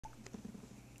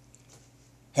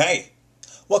Hey!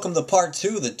 Welcome to part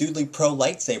 2 of the Doodly Pro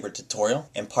lightsaber tutorial.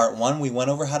 In part 1 we went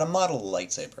over how to model a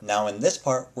lightsaber. Now in this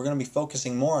part we're going to be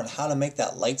focusing more on how to make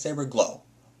that lightsaber glow.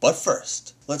 But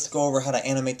first, let's go over how to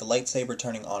animate the lightsaber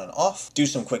turning on and off, do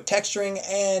some quick texturing,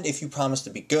 and if you promise to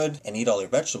be good and eat all your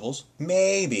vegetables,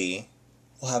 maybe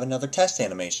we'll have another test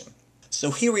animation.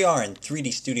 So here we are in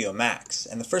 3D Studio Max,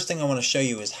 and the first thing I want to show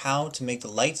you is how to make the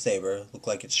lightsaber look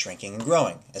like it's shrinking and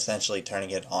growing, essentially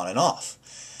turning it on and off.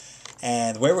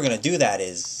 And the way we're going to do that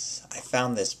is, I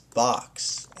found this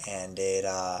box, and it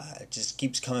just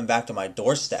keeps coming back to my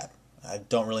doorstep. I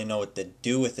don't really know what to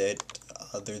do with it,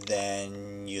 other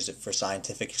than use it for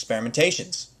scientific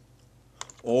experimentations.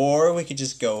 Or we could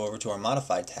just go over to our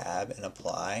Modify tab and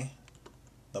apply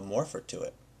the morpher to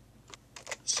it.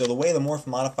 So the way the morph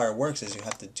modifier works is you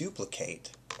have to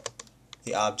duplicate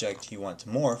the object you want to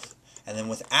morph, and then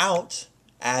without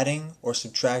adding or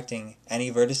subtracting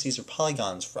any vertices or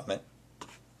polygons from it,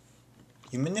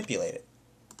 you manipulate it.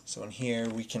 So in here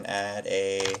we can add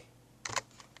a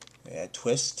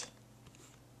twist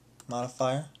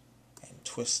modifier and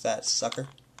twist that sucker,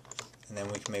 and then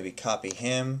we can maybe copy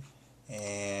him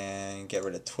and get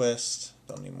rid of twist,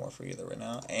 don't need more for either right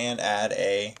now, and add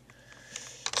a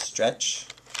stretch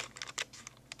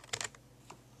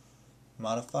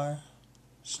modifier,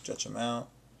 stretch him out.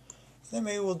 Then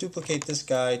maybe we'll duplicate this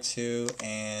guy too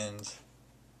and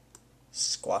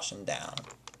squash him down.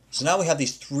 So now we have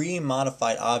these three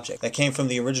modified objects that came from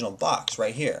the original box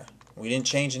right here. We didn't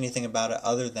change anything about it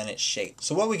other than its shape.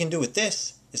 So what we can do with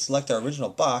this is select our original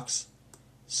box,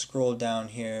 scroll down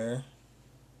here,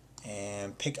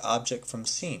 and pick object from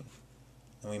scene.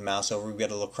 Then we mouse over, we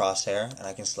get a little crosshair, and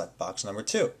I can select box number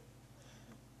 2.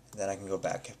 Then I can go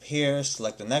back up here,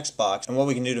 select the next box, and what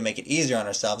we can do to make it easier on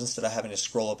ourselves, instead of having to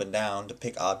scroll up and down to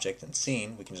pick object and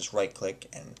scene, we can just right click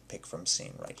and pick from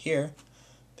scene right here.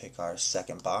 Pick our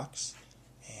second box,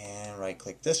 and right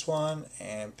click this one,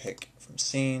 and pick from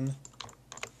scene.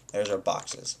 There's our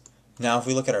boxes. Now if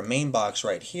we look at our main box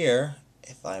right here,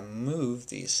 if I move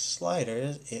these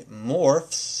sliders, it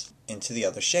morphs into the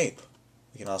other shape.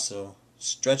 We can also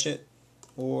stretch it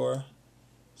or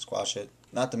squash it.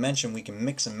 Not to mention we can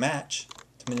mix and match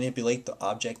to manipulate the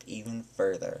object even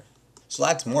further. So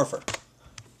that's morpher.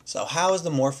 So how is the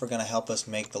morpher going to help us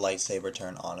make the lightsaber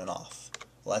turn on and off?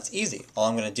 Well, that's easy. All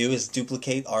I'm going to do is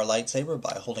duplicate our lightsaber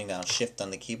by holding down Shift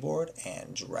on the keyboard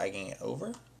and dragging it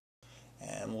over.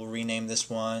 And we'll rename this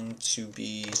one to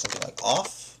be something like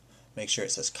off. Make sure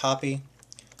it says copy.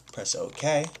 Press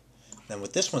OK. Then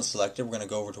with this one selected, we're going to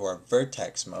go over to our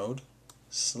vertex mode.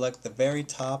 Select the very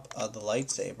top of the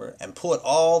lightsaber and pull it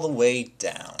all the way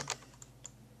down.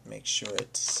 Make sure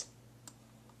it's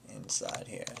inside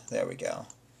here. There we go.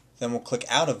 Then we'll click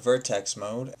out of vertex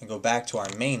mode and go back to our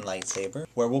main lightsaber,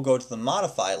 where we'll go to the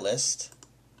modify list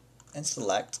and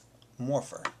select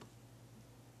morpher.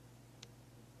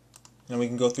 Then we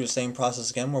can go through the same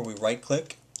process again, where we right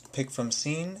click, pick from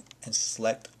scene, and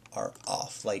select our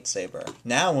off lightsaber.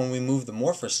 Now when we move the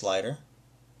morpher slider,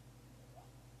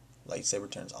 lightsaber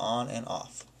turns on and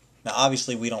off. Now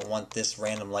obviously we don't want this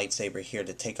random lightsaber here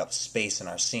to take up space in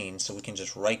our scene, so we can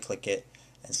just right click it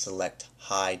and select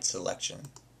hide selection.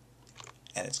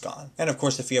 And it's gone. And of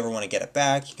course if you ever want to get it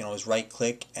back, you can always right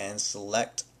click and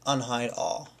select unhide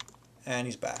all. And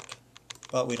he's back.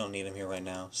 But we don't need him here right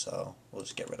now, so we'll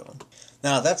just get rid of him.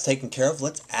 Now that's taken care of,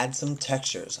 let's add some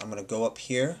textures. I'm going to go up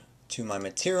here to my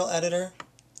material editor.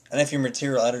 And if your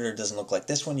material editor doesn't look like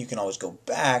this one, you can always go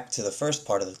back to the first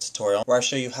part of the tutorial where I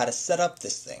show you how to set up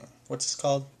this thing. What's this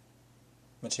called?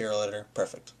 Material editor.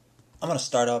 Perfect. I'm going to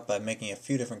start out by making a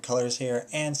few different colors here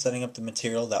and setting up the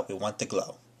material that we want to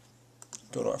glow.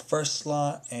 Go to our first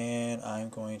slot, and I'm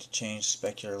going to change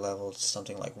specular level to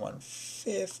something like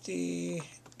 150,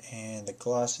 and the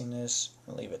glossiness,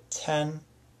 I'll leave it 10.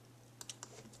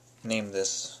 Name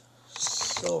this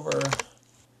silver.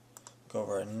 Go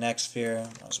over our next sphere,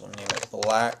 might as well name it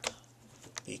black,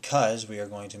 because we are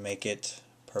going to make it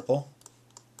purple.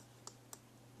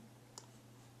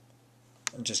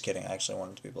 I'm just kidding, I actually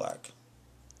want it to be black.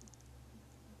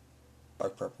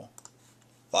 Dark purple.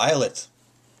 Violet.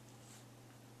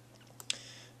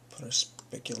 Put our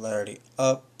specularity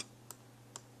up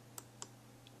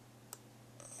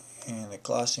and the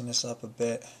glossiness up a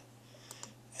bit,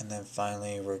 and then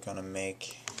finally we're going to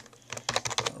make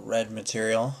a red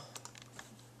material.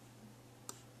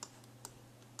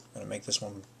 I'm going to make this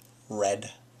one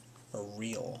red for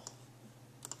real.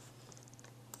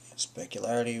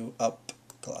 Specularity up,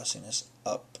 glossiness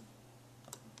up,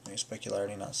 maybe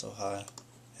specularity not so high,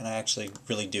 and I actually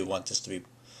really do want this to be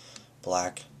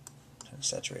black. Turn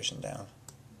saturation down.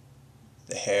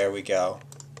 There we go.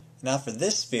 Now for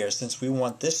this sphere, since we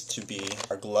want this to be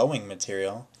our glowing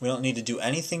material, we don't need to do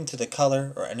anything to the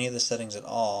color or any of the settings at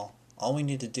all. All we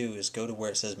need to do is go to where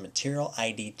it says Material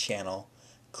ID Channel,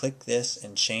 click this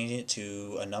and change it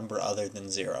to a number other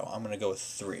than 0. I'm going to go with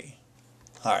 3.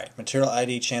 Alright, Material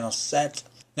ID Channel set.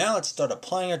 Now let's start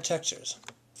applying our textures.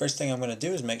 First thing I'm going to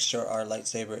do is make sure our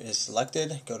lightsaber is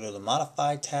selected. Go to the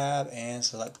Modify tab and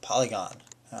select Polygon.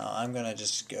 Now I'm going to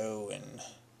just go and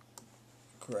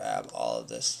grab all of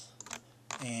this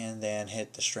and then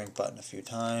hit the shrink button a few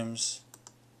times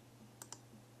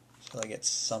so I get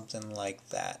something like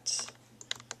that.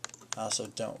 I also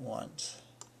don't want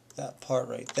that part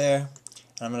right there.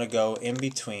 And I'm going to go in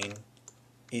between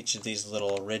each of these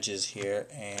little ridges here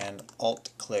and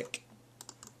alt click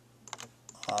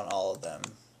on all of them.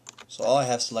 So all I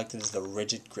have selected is the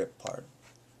rigid grip part.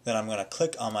 Then I'm going to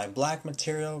click on my black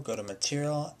material, go to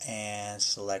Material, and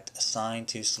select Assign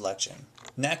to Selection.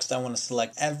 Next, I want to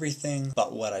select everything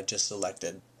but what I just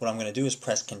selected. What I'm going to do is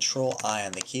press Control-I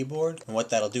on the keyboard, and what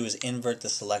that'll do is invert the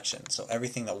selection. So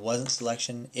everything that wasn't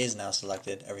selection is now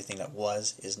selected, everything that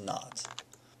was is not.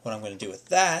 What I'm going to do with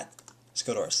that is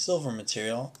go to our silver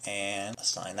material and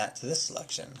assign that to this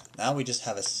selection. Now we just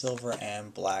have a silver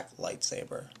and black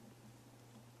lightsaber.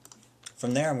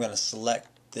 From there, I'm going to select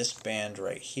this band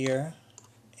right here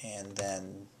and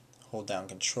then hold down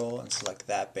Control and select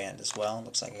that band as well.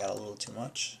 Looks like I got a little too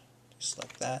much. Just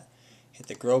select that. Hit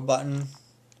the grow button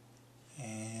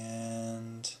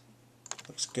and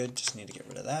looks good. Just need to get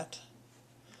rid of that.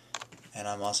 And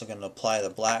I'm also going to apply the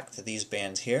black to these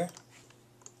bands here.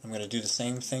 I'm going to do the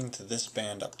same thing to this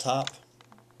band up top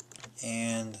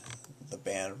and the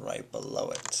band right below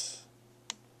it.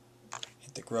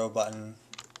 Hit the grow button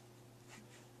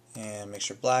and make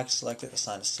sure black is selected,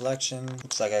 assign to selection.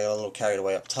 Looks like I got a little carried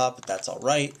away up top, but that's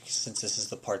alright since this is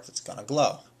the part that's going to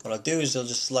glow. What I'll do is I'll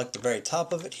just select the very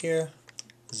top of it here,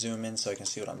 zoom in so I can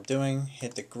see what I'm doing,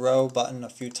 hit the grow button a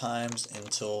few times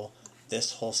until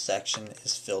this whole section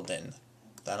is filled in.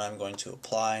 Then I'm going to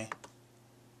apply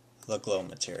the glow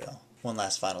material. One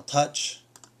last final touch.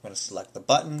 I'm going to select the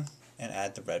button and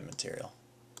add the red material.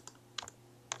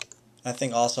 I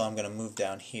think also I'm going to move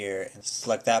down here and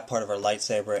select that part of our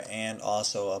lightsaber and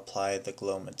also apply the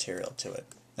glow material to it.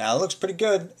 Now it looks pretty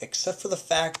good except for the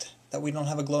fact that we don't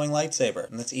have a glowing lightsaber.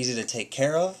 And that's easy to take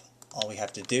care of. All we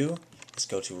have to do is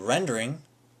go to Rendering,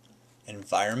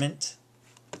 Environment,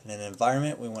 and in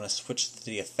Environment we want to switch to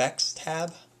the Effects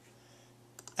tab,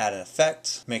 add an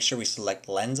effect, make sure we select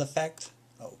Lens Effect,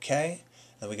 okay.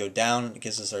 Then we go down, it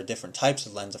gives us our different types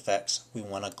of lens effects. We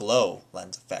want a glow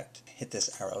lens effect. Hit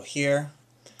this arrow here,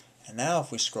 and now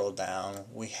if we scroll down,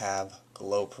 we have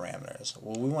glow parameters.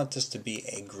 Well, we want this to be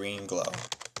a green glow.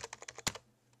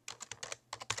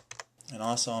 And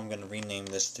also I'm going to rename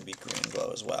this to be green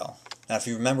glow as well. Now if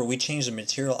you remember, we changed the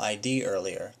material ID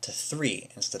earlier to 3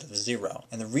 instead of 0.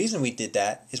 And the reason we did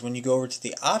that is when you go over to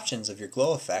the options of your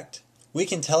glow effect, we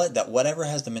can tell it that whatever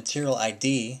has the material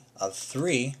ID of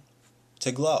 3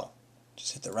 to glow.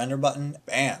 Just hit the render button,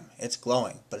 bam, it's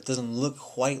glowing, but it doesn't look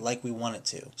quite like we want it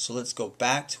to. So let's go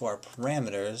back to our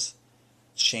parameters,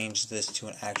 change this to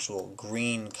an actual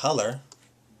green color.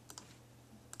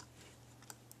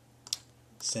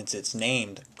 Since it's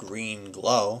named green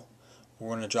glow, we're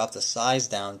going to drop the size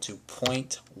down to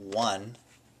 0.1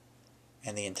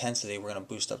 and the intensity we're going to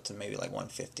boost up to maybe like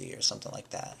 150 or something like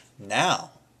that.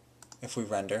 Now, if we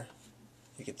render,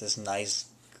 you get this nice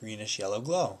greenish yellow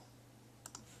glow.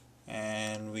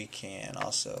 And we can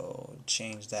also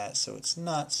change that so it's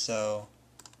not so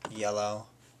yellow.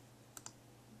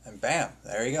 And bam,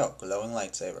 there you go, glowing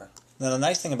lightsaber. Now the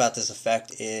nice thing about this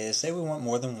effect is, say we want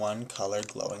more than one colored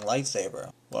glowing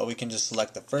lightsaber. Well, we can just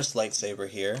select the first lightsaber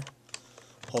here,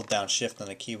 hold down Shift on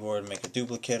the keyboard, make a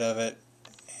duplicate of it,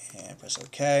 and press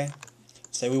OK.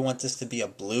 Say we want this to be a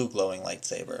blue glowing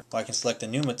lightsaber. Well, I can select a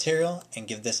new material and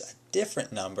give this a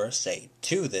different number, say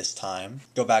 2 this time.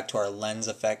 Go back to our lens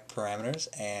effect parameters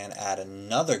and add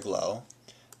another glow.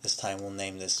 This time we'll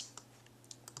name this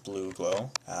blue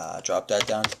glow. Drop that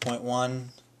down to 0.1,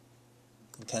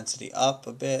 intensity up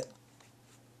a bit,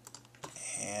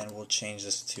 and we'll change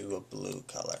this to a blue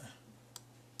color.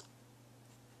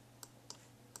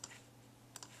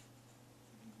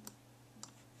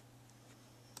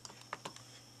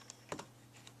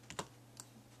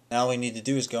 Now all we need to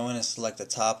do is go in and select the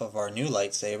top of our new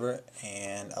lightsaber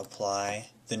and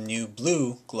apply the new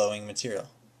blue glowing material.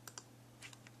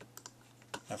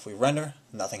 Now if we render,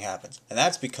 nothing happens. And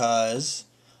that's because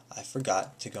I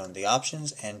forgot to go into the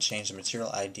options and change the material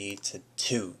ID to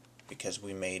 2 because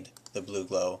we made the blue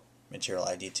glow material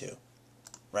ID 2.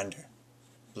 Render,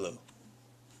 blue.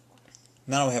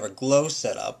 Now we have our glow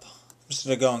set up. I'm just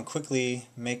going to go and quickly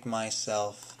make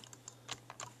myself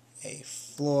a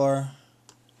floor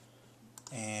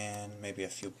and maybe a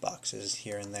few boxes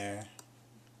here and there.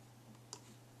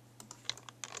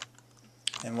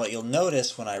 And what you'll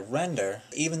notice when I render,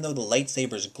 even though the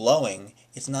lightsaber is glowing,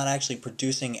 it's not actually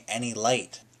producing any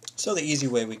light. So the easy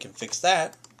way we can fix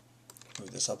that,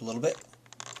 move this up a little bit,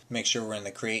 make sure we're in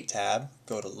the Create tab,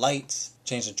 go to Lights,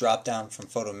 change the drop down from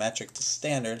photometric to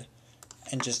standard,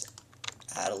 and just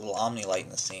add a little omni light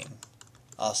in the scene.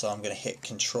 Also, I'm going to hit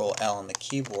Control L on the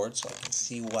keyboard so I can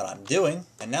see what I'm doing.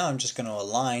 And now I'm just going to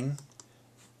align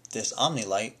this omni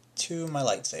light to my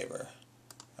lightsaber.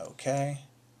 Okay.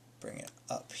 Bring it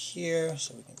up here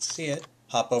so we can see it.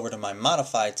 Hop over to my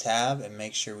Modify tab and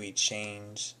make sure we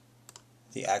change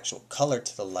the actual color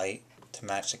to the light to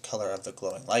match the color of the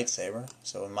glowing lightsaber.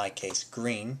 So in my case,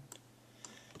 green.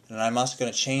 And I'm also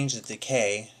going to change the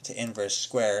decay to inverse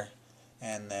square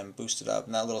and then boost it up.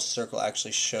 And that little circle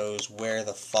actually shows where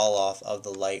the fall off of the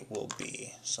light will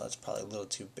be. So it's probably a little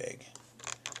too big.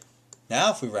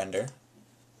 Now if we render,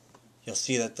 you'll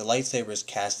see that the lightsaber is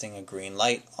casting a green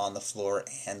light on the floor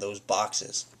and those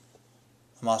boxes.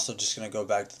 I'm also just going to go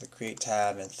back to the Create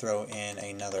tab and throw in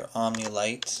another Omni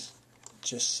light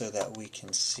just so that we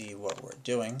can see what we're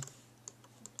doing.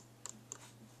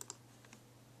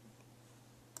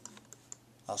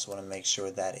 Also want to make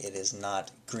sure that it is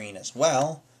not green as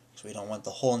well, because we don't want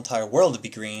the whole entire world to be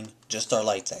green, just our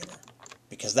lightsaber,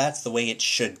 because that's the way it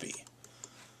should be.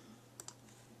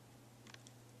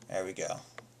 There we go.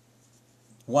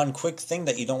 One quick thing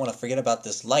that you don't want to forget about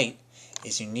this light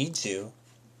is you need to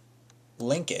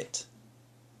link it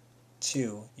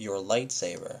to your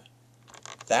lightsaber.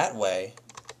 That way,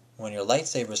 when your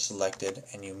lightsaber is selected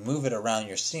and you move it around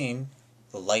your scene,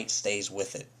 the light stays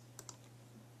with it.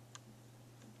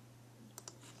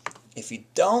 If you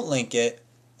don't link it,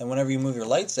 then whenever you move your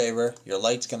lightsaber, your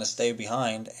light's going to stay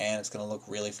behind and it's going to look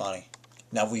really funny.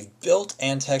 Now we've built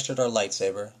and textured our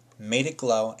lightsaber, made it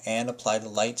glow, and applied the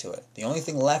light to it. The only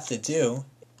thing left to do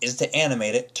is to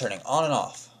animate it, turning on and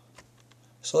off.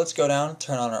 So let's go down,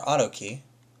 turn on our auto key,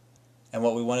 and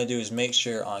what we want to do is make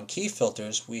sure on key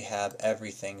filters we have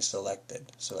everything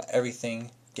selected so that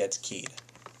everything gets keyed.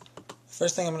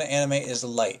 First thing I'm going to animate is the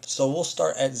light. So we'll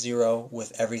start at 0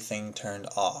 with everything turned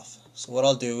off. So what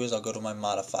I'll do is I'll go to my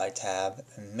Modify tab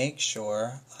and make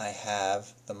sure I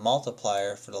have the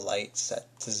multiplier for the light set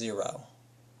to 0.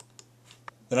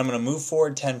 Then I'm going to move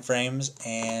forward 10 frames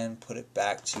and put it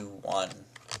back to 1.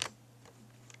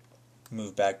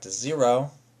 Move back to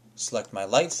 0, select my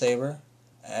lightsaber,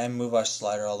 and move our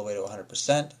slider all the way to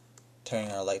 100%,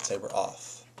 turning our lightsaber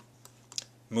off.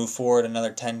 Move forward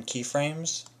another 10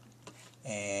 keyframes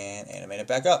and animate it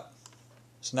back up.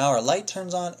 So now our light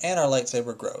turns on and our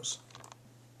lightsaber grows.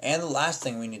 And the last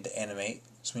thing we need to animate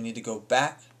is we need to go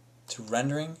back to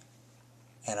rendering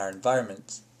and our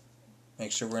environment.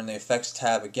 Make sure we're in the effects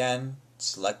tab again,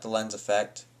 select the lens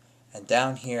effect, and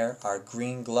down here our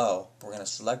green glow. We're going to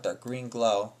select our green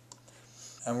glow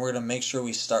and we're going to make sure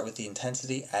we start with the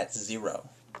intensity at 0.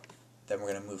 Then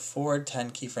we're going to move forward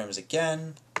 10 keyframes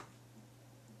again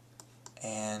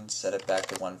and set it back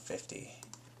to 150.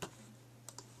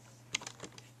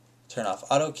 Turn off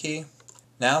auto key.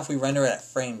 Now if we render it at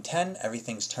frame 10,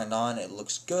 everything's turned on, it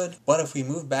looks good. But if we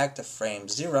move back to frame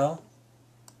 0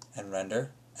 and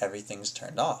render, everything's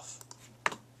turned off.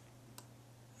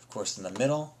 Of course in the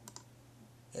middle,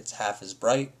 it's half as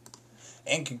bright.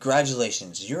 And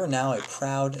congratulations, you're now a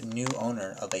proud new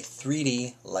owner of a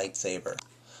 3D lightsaber.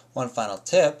 One final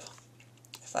tip,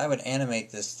 if I would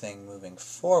animate this thing moving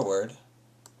forward,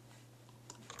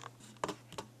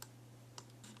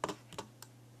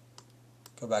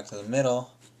 go back to the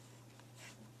middle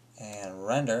and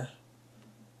render,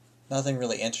 nothing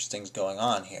really interesting is going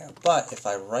on here. But if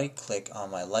I right click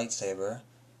on my lightsaber,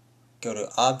 go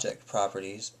to Object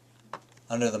Properties,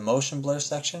 under the Motion Blur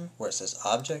section where it says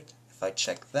Object, if I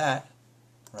check that,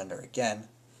 render again,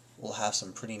 we'll have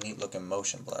some pretty neat looking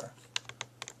motion blur.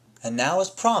 And now as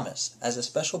promised, as a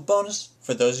special bonus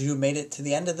for those of you who made it to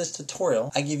the end of this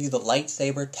tutorial, I give you the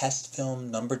lightsaber test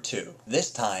film number 2, this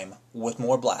time with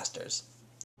more blasters.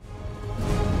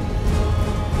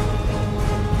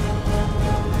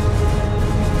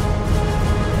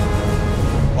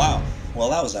 Wow, well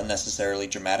that was unnecessarily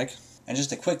dramatic. And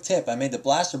just a quick tip, I made the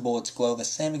blaster bullets glow the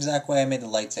same exact way I made the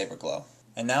lightsaber glow.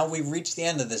 And now we've reached the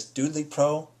end of this Doodly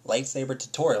Pro lightsaber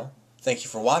tutorial. Thank you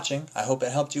for watching, I hope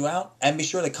it helped you out, and be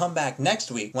sure to come back next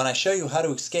week when I show you how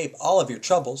to escape all of your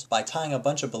troubles by tying a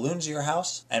bunch of balloons to your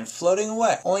house and floating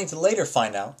away, only to later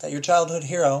find out that your childhood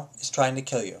hero is trying to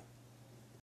kill you.